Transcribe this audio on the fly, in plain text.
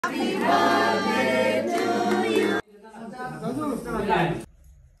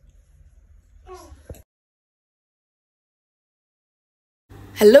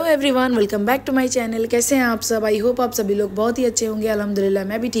Hello everyone, welcome back to my channel. कैसे हैं आप सब? आई होप आप सभी लोग बहुत ही अच्छे होंगे। अल्हम्दुलिल्लाह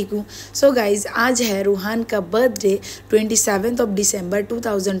मैं भी ठीक हूँ। सो गाइज़, आज है रूहान का बर्थडे 27 दिसंबर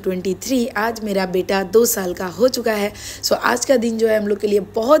 2023। आज मेरा बेटा 2 साल का हो चुका है। सो आज का दिन जो है हम लोग के लिए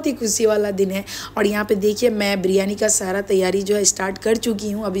बहुत ही खुशी वाला दिन है। और यहाँ पे देखिए, मैं बिरयानी का सारा तैयारी जो है स्टार्ट कर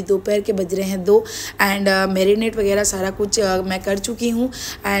चुकी हूँ। अभी दोपहर के बज रहे हैं 2 एंड मैरिनेट वगैरह सारा कुछ मैं कर चुकी हूँ।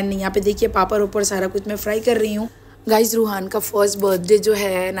 एंड यहाँ पे देखिए, पापड़ ऊपर सारा कुछ मैं फ्राई कर रही हूँ। गाइज़, रूहान का फर्स्ट बर्थडे जो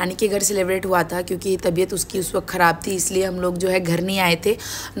है नानी के घर सेलिब्रेट हुआ था, क्योंकि तबीयत उसकी उस वक्त ख़राब थी, इसलिए हम लोग जो है घर नहीं आए थे,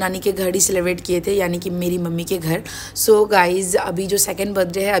 नानी के घर ही सेलिब्रेट किए थे, यानी कि मेरी मम्मी के घर। सो गाइज़, अभी जो सेकंड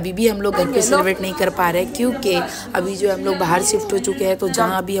बर्थडे है अभी भी हम लोग घर पे सेलिब्रेट नहीं कर पा रहे, क्योंकि अभी जो हम लोग बाहर शिफ्ट हो चुके हैं। तो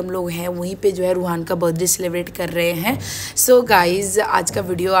जहाँ अभी हम लोग हैं वहीं पर जो है रूहान का बर्थडे सेलिब्रेट कर रहे हैं। सो गाइज़, आज का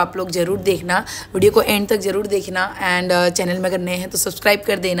वीडियो आप लोग ज़रूर देखना, वीडियो को एंड तक ज़रूर देखना। एंड चैनल में अगर नए हैं तो सब्सक्राइब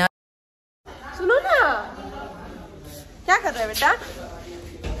कर देना। क्या कर रहे हैं बेटा?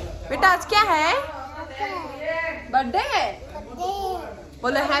 बेटा आज क्या है? बर्थडे है।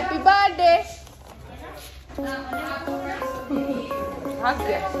 बोलो हैप्पी बर्थडे। हंस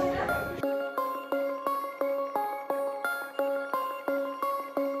गया।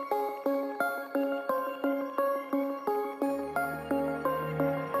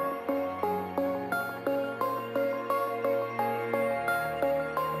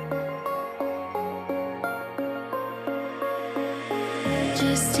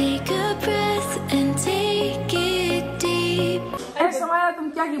 Just take a breath and take it deep. अरे समाया, तुम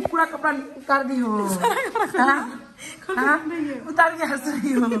क्या की पूरा कपड़ा उतार दी हो? उतार के हंस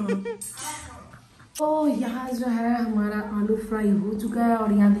रही हो? तो यहाँ जो है हमारा आलू फ्राई हो चुका है।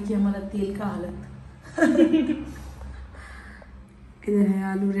 और यहाँ देखिए हमारा तेल का हालत। इधर है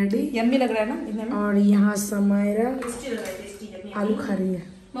आलू रेडी, यम्मी लग रहा है ना दिखने में। और यहाँ समायरा आलू खा रही है।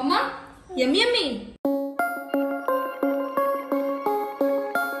 मम्मा yummy yummy.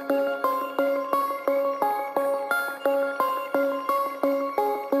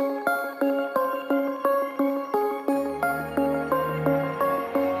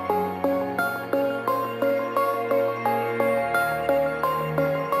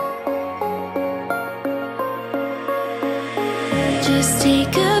 Just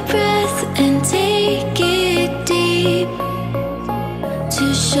take a breath and take it deep to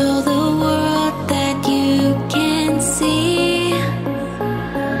show the world that you can see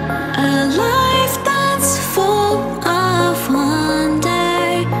a life that's full of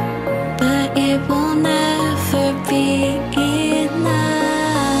wonder, but it will never be enough.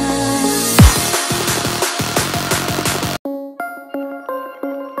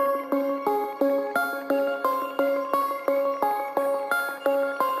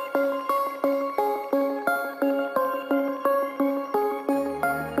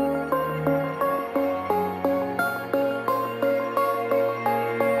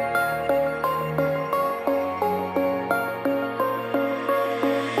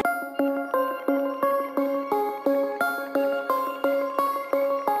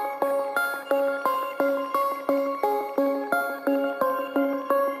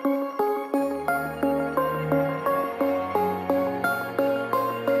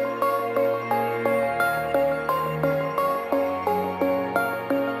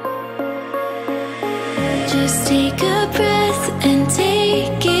 Just take a breath and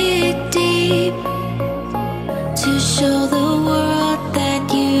take it deep to show the world that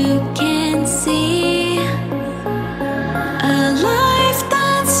you can see a life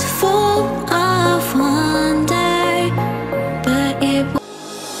that's full of wonder, but it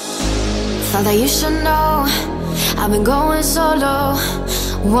thought that you should know I've been going solo,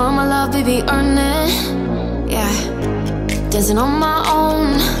 want my love, baby, earn it, yeah, dancing on my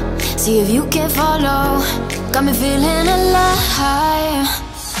own. See if you can follow. Got me feeling alive.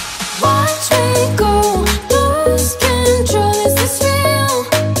 Watch me go, lose control. Is this real?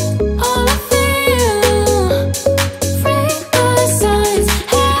 All I feel. Break the signs.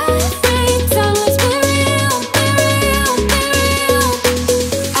 Every time, let's be real, be real, be real.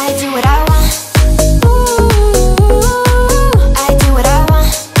 I do what I want. Ooh, I do what I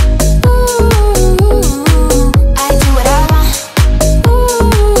want. Ooh, I do what I want.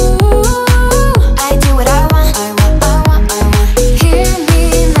 I do what I want. Hear me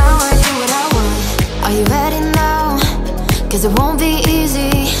now, I do what I want. Are you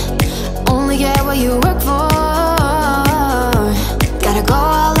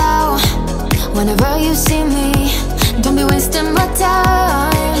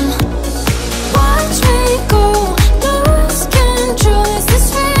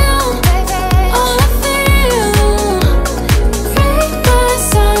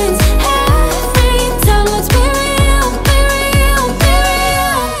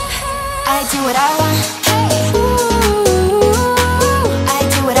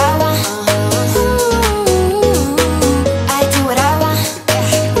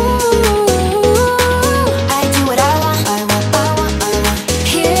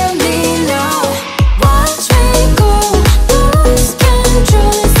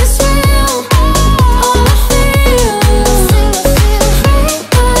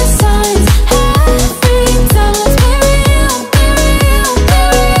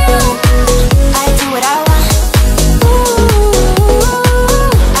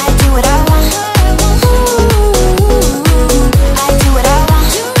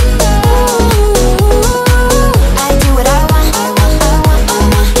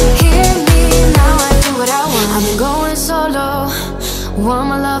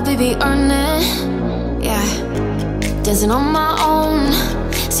love, baby, earn it. Yeah, dancing on my own.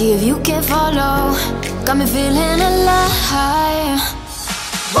 See if you can follow. Got me feeling alive.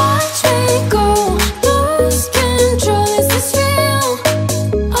 Watch me go, lose control. Is this real?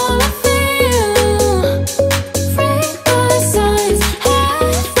 All I feel. Freak my signs.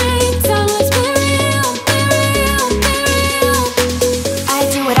 Every time, let's be real, be real, be real. I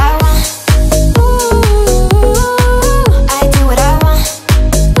do what I want. Ooh, I do what I want.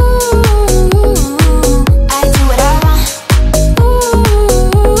 Ooh, I do what I want. Ooh,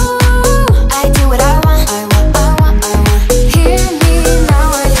 I do what I want. I want, I want, I want. Hear me now,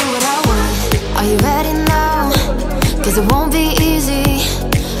 I do what I want. Are you ready now? 'Cause it won't be easy.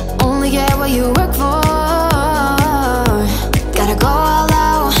 Only get what you work for. Gotta go all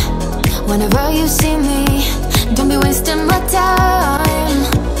out whenever you see me. Don't be wasting my time.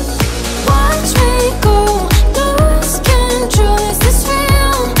 Watch me go, lose control. Is this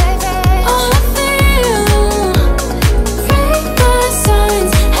real? All I feel. Freak my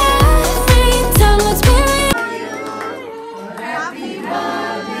signs. Every time, let's be real.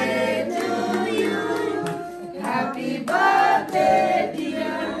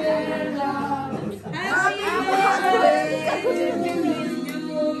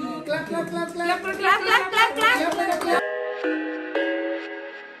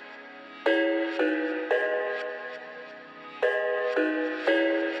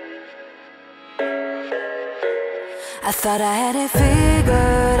 I thought I had it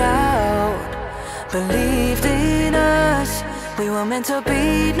figured out. Believed in us, we were meant to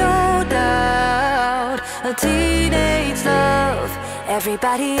be, no doubt. A teenage love,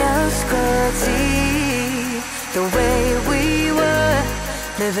 everybody else could see the way we were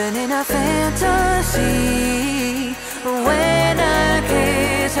living in a fantasy. But when I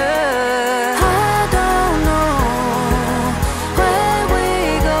kiss her, I don't know where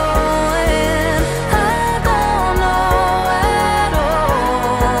we're going. I don't know at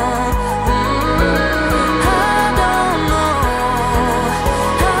all. I don't know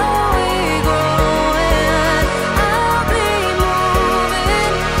how we're going. I'll be moving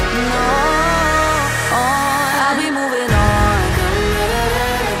on. I'll be moving on.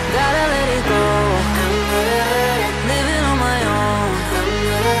 Gotta let it go. Living on my own,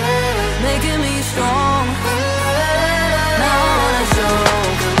 making me strong. Now I wanna show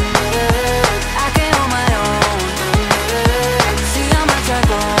I can on my own. See how much I've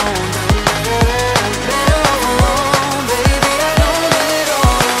grown. Better off alone, baby. I don't live it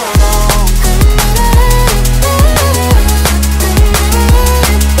all alone.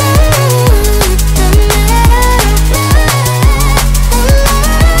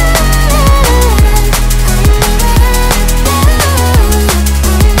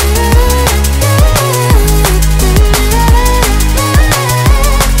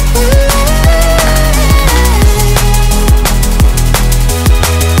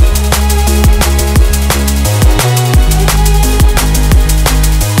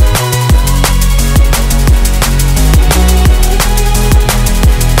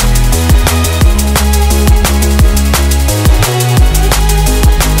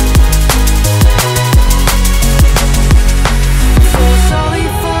 So sorry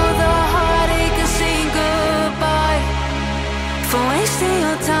for the heartache and saying goodbye. For wasting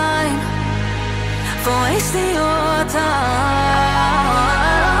your time. For wasting your time.